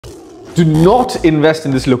do not invest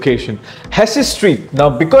in this location. Hesse Street. Now,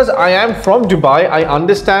 because I am from Dubai, I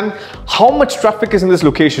understand how much traffic is in this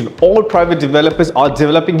location. All private developers are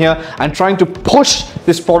developing here and trying to push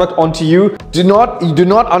this product onto you. You do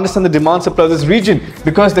not understand the demand supply of this region,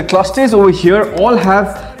 because the clusters over here all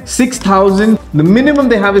have 6,000. The minimum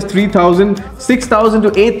they have is 3,000, 6,000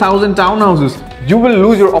 to 8,000 townhouses. You will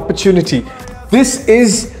lose your opportunity. This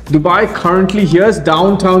is Dubai currently. Here's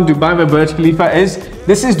downtown Dubai where Burj Khalifa is.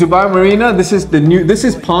 This is Dubai Marina. This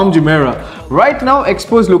is Palm Jumeirah. Right now,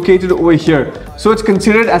 Expo is located over here, so it's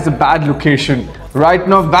considered as a bad location. Right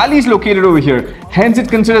now, Valley is located over here, hence it's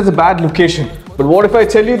considered as a bad location. But what if I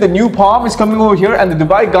tell you the new Palm is coming over here and the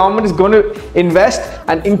Dubai government is going to invest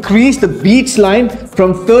and increase the beach line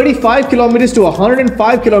from 35 kilometers to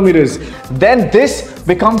 105 kilometers? Then this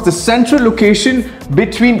becomes the central location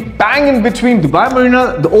bang in between Dubai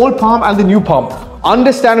Marina, the old Palm and the new Palm.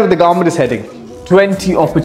 Understand where the government is heading. 20 opportunities.